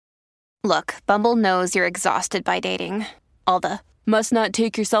Look, Bumble knows you're exhausted by dating. All the must not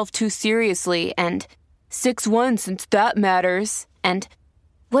take yourself too seriously and 6'1" since that matters. And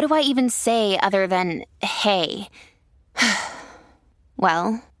what do I even say other than hey?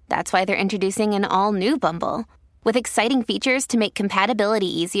 Well, that's why they're introducing an all-new Bumble with exciting features to make compatibility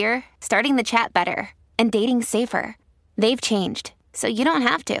easier, starting the chat better, and dating safer. They've changed, so you don't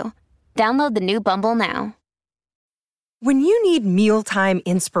have to. Download the new Bumble now. When you need mealtime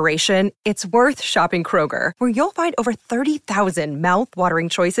inspiration, it's worth shopping Kroger, where you'll find over 30,000 mouth-watering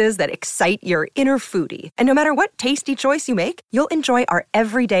choices that excite your inner foodie. And no matter what tasty choice you make, you'll enjoy our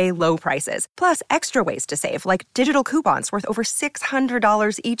everyday low prices, plus extra ways to save, like digital coupons worth over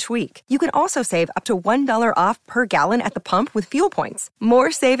 $600 each week. You can also save up to $1 off per gallon at the pump with fuel points.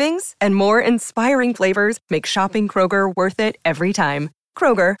 More savings and more inspiring flavors make shopping Kroger worth it every time.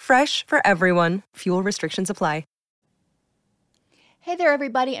 Kroger, fresh for everyone. Fuel restrictions apply. Hey there,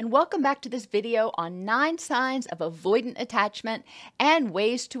 everybody, and welcome back to this video on 9 signs of avoidant attachment and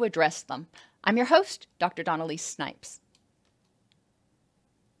ways to address them. I'm your host, Dr. Dawn-Elise Snipes.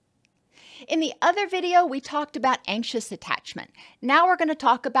 In the other video, we talked about anxious attachment. Now we're going to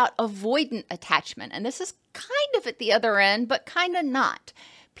talk about avoidant attachment, and this is kind of at the other end, but kind of not.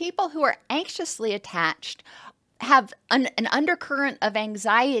 People who are anxiously attached have an undercurrent of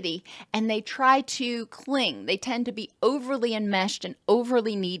anxiety, and they try to cling. They tend to be overly enmeshed and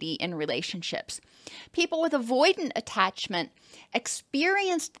overly needy in relationships. People with avoidant attachment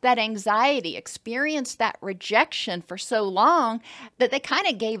experienced that anxiety, experienced that rejection for so long that they kind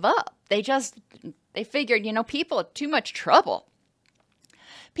of gave up. They figured, people are too much trouble.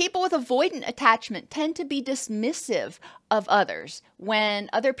 People with avoidant attachment tend to be dismissive of others when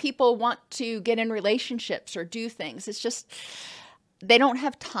other people want to get in relationships or do things. It's just, they don't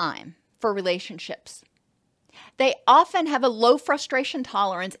have time for relationships. They often have a low frustration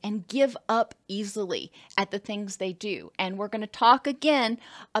tolerance and give up easily at the things they do. And we're going to talk again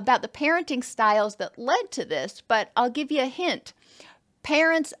about the parenting styles that led to this, but I'll give you a hint.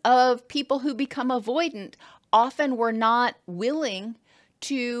 Parents of people who become avoidant often were not willing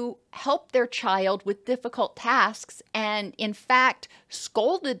to help their child with difficult tasks and, in fact,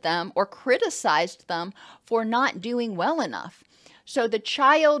 scolded them or criticized them for not doing well enough. So the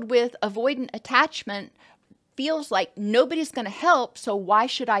child with avoidant attachment feels like nobody's going to help, so why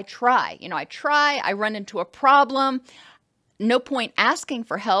should I try? I run into a problem. No point asking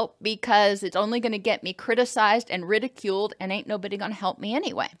for help because it's only going to get me criticized and ridiculed, and ain't nobody going to help me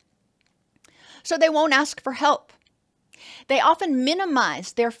anyway. So they won't ask for help. They often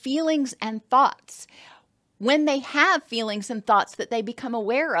minimize their feelings and thoughts. When they have feelings and thoughts that they become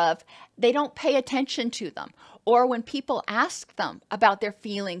aware of, they don't pay attention to them. Or when people ask them about their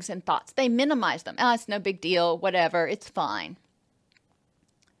feelings and thoughts, they minimize them. Oh, it's no big deal, whatever, it's fine.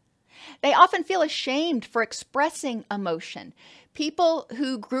 They often feel ashamed for expressing emotion. People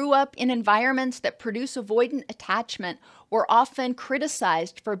who grew up in environments that produce avoidant attachment were often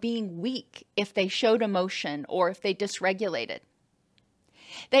criticized for being weak if they showed emotion or if they dysregulated.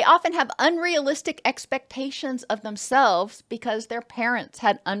 They often have unrealistic expectations of themselves because their parents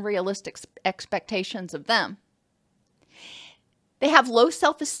had unrealistic expectations of them. They have low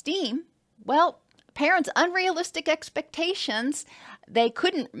self-esteem. Well, parents' unrealistic expectations, they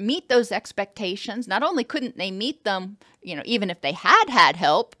couldn't meet those expectations. Not only couldn't they meet them, even if they had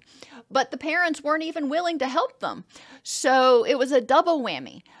help, but the parents weren't even willing to help them. So it was a double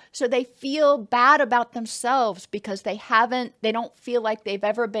whammy. So they feel bad about themselves because they don't feel like they've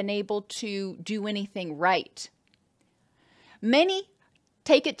ever been able to do anything right. Many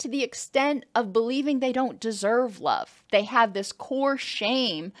take it to the extent of believing they don't deserve love. They have this core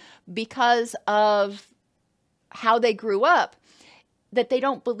shame because of how they grew up, that they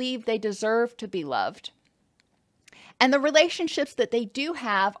don't believe they deserve to be loved. And the relationships that they do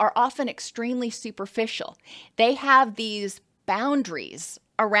have are often extremely superficial. They have these boundaries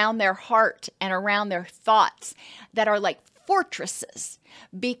around their heart and around their thoughts that are like fortresses,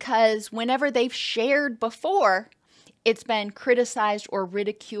 because whenever they've shared before, it's been criticized or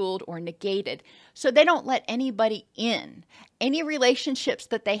ridiculed or negated. So they don't let anybody in. Any relationships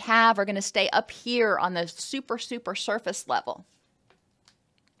that they have are going to stay up here on the super surface level.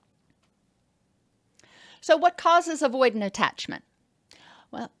 So what causes avoidant attachment?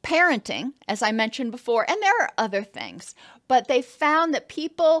 Well, parenting, as I mentioned before, and there are other things, but they found that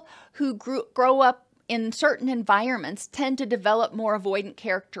people who grow up in certain environments tend to develop more avoidant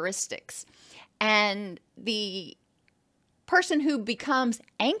characteristics. And the person who becomes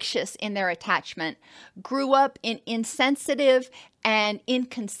anxious in their attachment grew up in insensitive and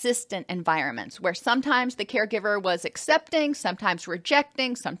inconsistent environments where sometimes the caregiver was accepting, sometimes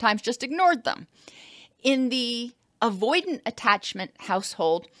rejecting, sometimes just ignored them. In the avoidant attachment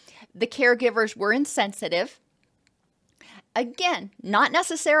household, the caregivers were insensitive. Again, not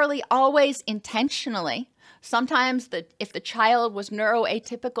necessarily always intentionally. Sometimes if the child was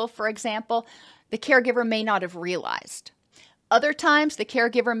neuroatypical, for example, the caregiver may not have realized. Other times, the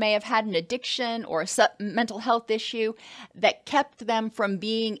caregiver may have had an addiction or a mental health issue that kept them from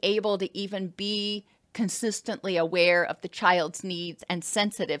being able to even be consistently aware of the child's needs and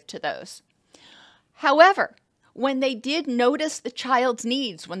sensitive to those. However, when they did notice the child's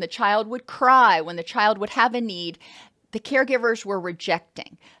needs, when the child would cry, when the child would have a need, the caregivers were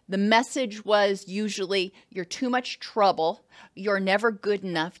rejecting. The message was usually, you're too much trouble, you're never good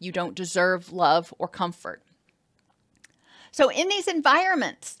enough, you don't deserve love or comfort. So in these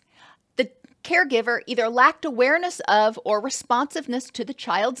environments, the caregiver either lacked awareness of or responsiveness to the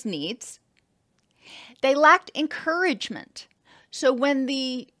child's needs. They lacked encouragement. So when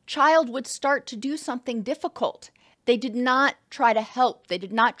the child would start to do something difficult, they did not try to help. They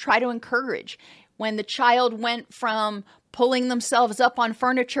did not try to encourage. When the child went from pulling themselves up on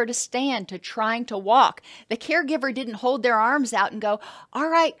furniture to stand to trying to walk, the caregiver didn't hold their arms out and go, all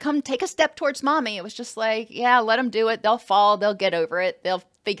right, come take a step towards mommy. It was just like, yeah, let them do it. They'll fall. They'll get over it. They'll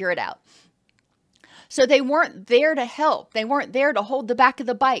figure it out. So they weren't there to help. They weren't there to hold the back of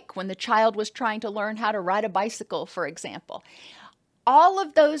the bike when the child was trying to learn how to ride a bicycle, for example. All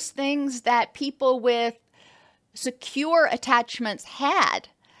of those things that people with secure attachments had,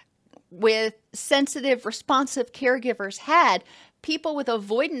 with sensitive, responsive caregivers had, people with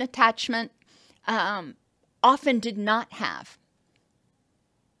avoidant attachment often did not have.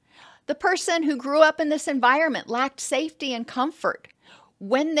 The person who grew up in this environment lacked safety and comfort.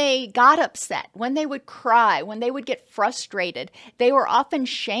 When they got upset, when they would cry, when they would get frustrated, they were often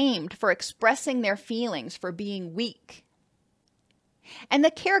shamed for expressing their feelings, for being weak. And the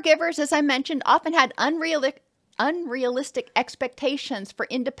caregivers, as I mentioned, often had unrealistic expectations for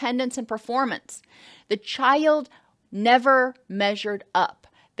independence and performance. The child never measured up.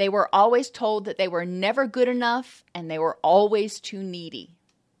 They were always told that they were never good enough and they were always too needy.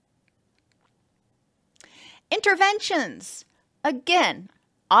 Interventions. Again,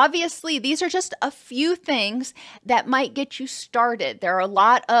 obviously, these are just a few things that might get you started. There are a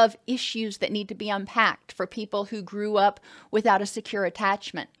lot of issues that need to be unpacked for people who grew up without a secure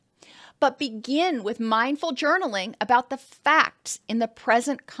attachment. But begin with mindful journaling about the facts in the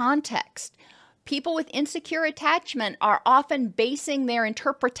present context. People with insecure attachment are often basing their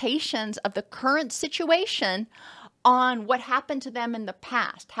interpretations of the current situation on what happened to them in the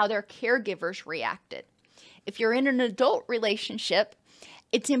past, how their caregivers reacted. If you're in an adult relationship,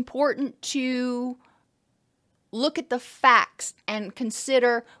 it's important to look at the facts and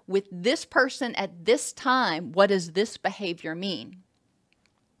consider, with this person at this time, what does this behavior mean?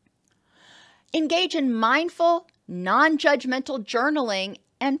 Engage in mindful, non-judgmental journaling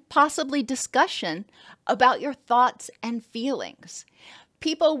and possibly discussion about your thoughts and feelings.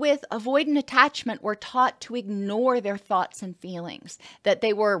 People with avoidant attachment were taught to ignore their thoughts and feelings, that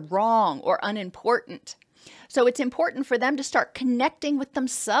they were wrong or unimportant. So it's important for them to start connecting with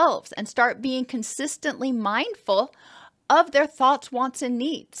themselves and start being consistently mindful of their thoughts, wants, and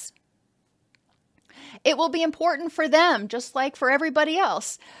needs. It will be important for them, just like for everybody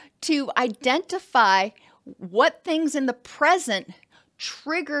else, to identify what things in the present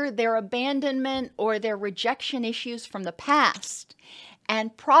trigger their abandonment or their rejection issues from the past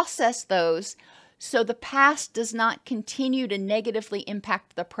and process those so the past does not continue to negatively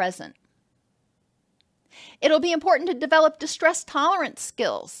impact the present. It'll be important to develop distress tolerance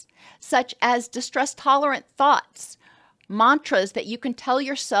skills, such as distress tolerant thoughts, mantras that you can tell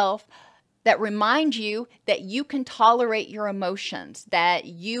yourself that remind you that you can tolerate your emotions, that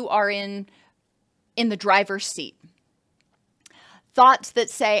you are in the driver's seat. Thoughts that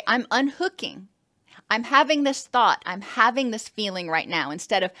say, I'm unhooking. I'm having this thought. I'm having this feeling right now.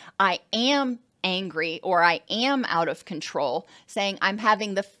 Instead of, I am angry or I am out of control, saying, I'm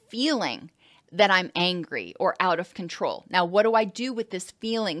having the feeling that I'm angry or out of control. Now, what do I do with this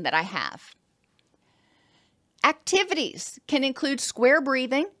feeling that I have? Activities can include square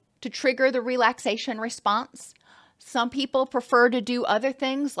breathing to trigger the relaxation response. Some people prefer to do other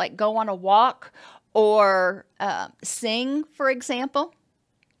things like go on a walk or sing, for example.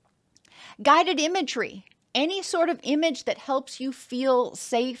 Guided imagery, any sort of image that helps you feel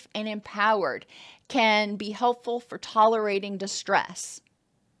safe and empowered, can be helpful for tolerating distress.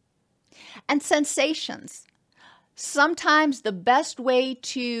 And sensations. Sometimes the best way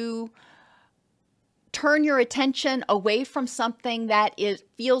to turn your attention away from something that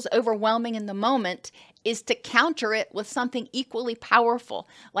feels overwhelming in the moment is to counter it with something equally powerful,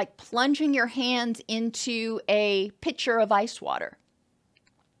 like plunging your hands into a pitcher of ice water.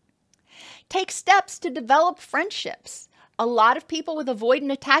 Take steps to develop friendships. A lot of people with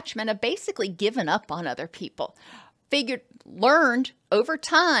avoidant attachment have basically given up on other people. Learned over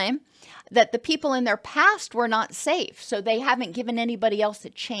time that the people in their past were not safe, so they haven't given anybody else a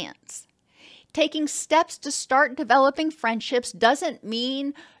chance. Taking steps to start developing friendships doesn't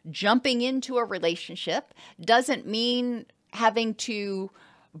mean jumping into a relationship, doesn't mean having to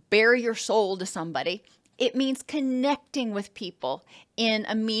bare your soul to somebody. It means connecting with people in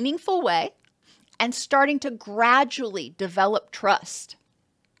a meaningful way and starting to gradually develop trust.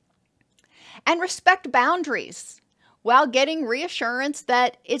 And respect boundaries while getting reassurance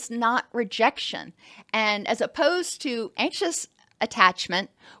that it's not rejection. And as opposed to anxious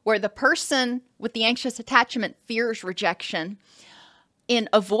attachment, where the person with the anxious attachment fears rejection, in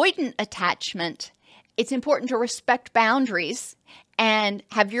avoidant attachment, it's important to respect boundaries and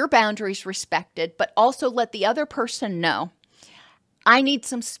have your boundaries respected, but also let the other person know, I need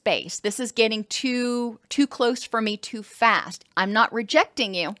some space. This is getting too close for me too fast. I'm not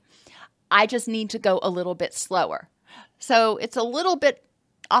rejecting you. I just need to go a little bit slower. So it's a little bit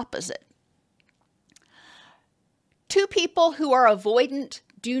opposite. Two people who are avoidant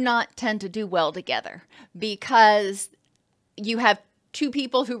do not tend to do well together because you have two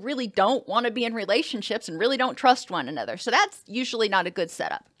people who really don't want to be in relationships and really don't trust one another. So that's usually not a good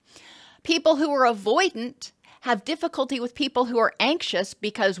setup. People who are avoidant have difficulty with people who are anxious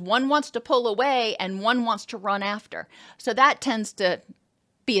because one wants to pull away and one wants to run after. So that tends to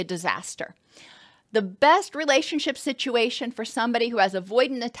be a disaster. The best relationship situation for somebody who has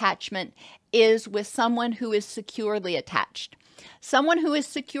avoidant attachment is with someone who is securely attached. Someone who is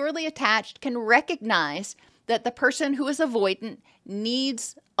securely attached can recognize that the person who is avoidant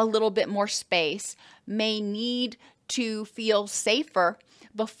needs a little bit more space, may need to feel safer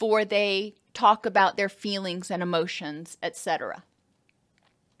before they talk about their feelings and emotions, etc.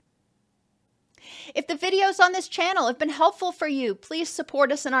 If the videos on this channel have been helpful for you, please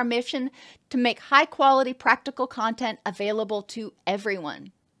support us in our mission to make high-quality practical content available to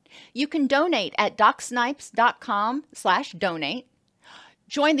everyone. You can donate at docsnipes.com/donate.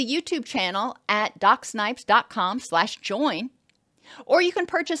 Join the YouTube channel at docsnipes.com/join. Or you can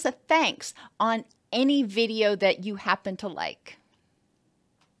purchase a thanks on any video that you happen to like.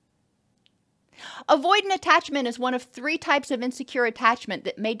 Avoidant attachment is one of 3 types of insecure attachment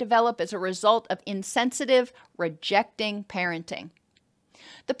that may develop as a result of insensitive, rejecting parenting.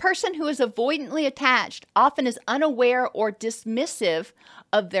 The person who is avoidantly attached often is unaware or dismissive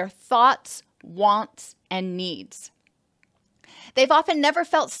of their thoughts, wants, and needs. They've often never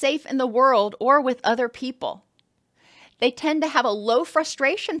felt safe in the world or with other people. They tend to have a low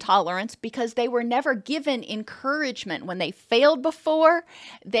frustration tolerance because they were never given encouragement. When they failed before,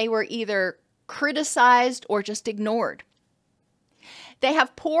 they were either criticized or just ignored. They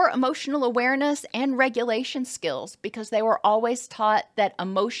have poor emotional awareness and regulation skills because they were always taught that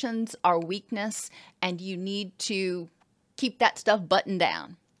emotions are weakness and you need to keep that stuff buttoned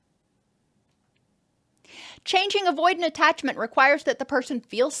down. Changing avoidant attachment requires that the person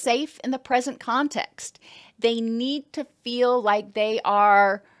feel safe in the present context. They need to feel like they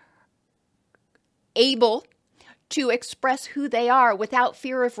are able to express who they are without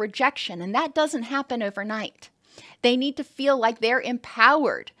fear of rejection, and that doesn't happen overnight. They need to feel like they're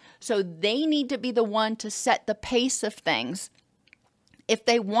empowered, so they need to be the one to set the pace of things if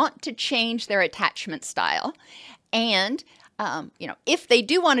they want to change their attachment style. And if they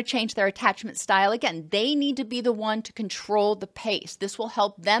do want to change their attachment style, again, they need to be the one to control the pace. This will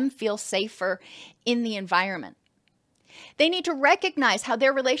help them feel safer in the environment. They need to recognize how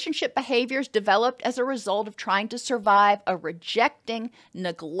their relationship behaviors developed as a result of trying to survive a rejecting,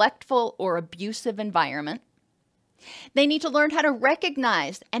 neglectful, or abusive environment. They need to learn how to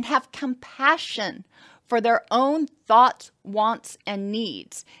recognize and have compassion for their own thoughts, wants, and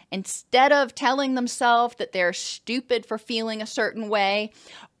needs. Instead of telling themselves that they're stupid for feeling a certain way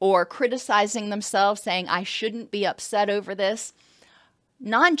or criticizing themselves, saying, I shouldn't be upset over this,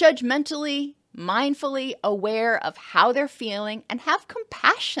 non-judgmentally, mindfully aware of how they're feeling and have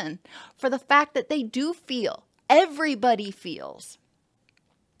compassion for the fact that they do feel. Everybody feels.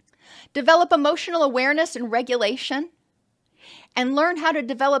 Develop emotional awareness and regulation, and learn how to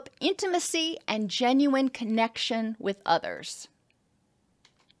develop intimacy and genuine connection with others.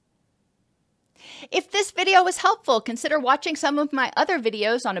 If this video was helpful, consider watching some of my other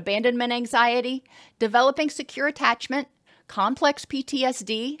videos on abandonment anxiety, developing secure attachment, complex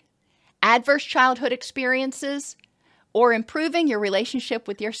PTSD, adverse childhood experiences, or improving your relationship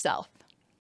with yourself.